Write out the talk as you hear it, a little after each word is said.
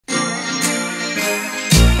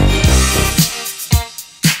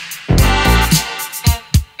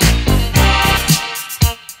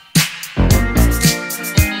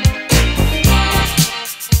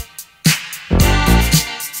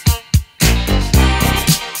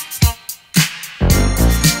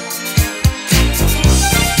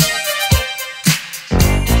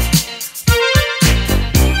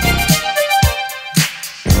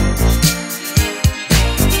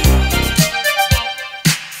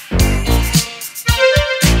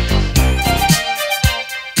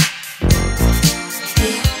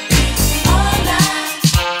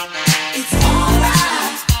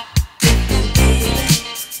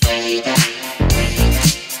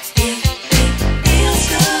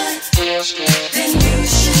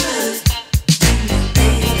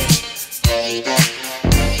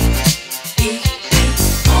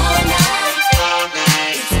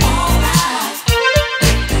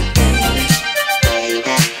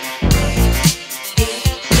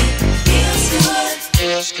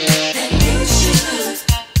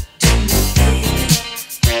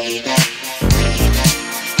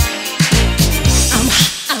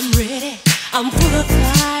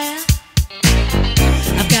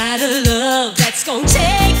that's gonna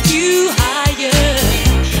take you higher.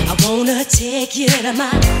 I wanna take you to my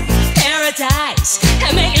paradise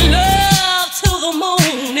and make love till the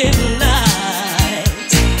morning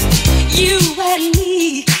light. You and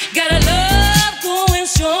me got a love going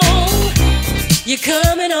strong. You're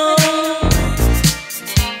coming on.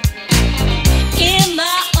 In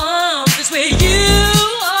my arms is where you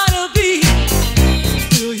ought to be.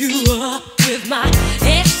 Fill you up with my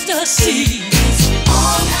ecstasy.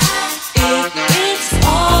 It's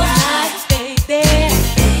all night, baby.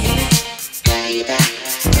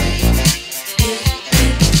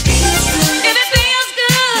 If it feels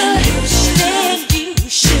good, then you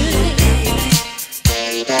should.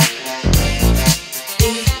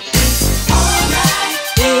 All night,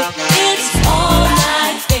 it's all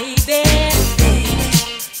night, baby.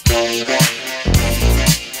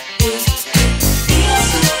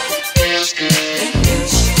 Feels good,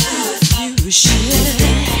 then you should.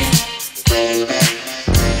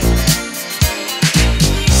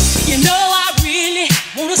 You know I really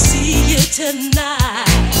wanna see you tonight.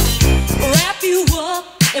 Wrap you up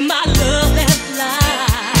in my love and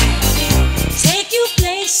fly. Take you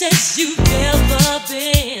places you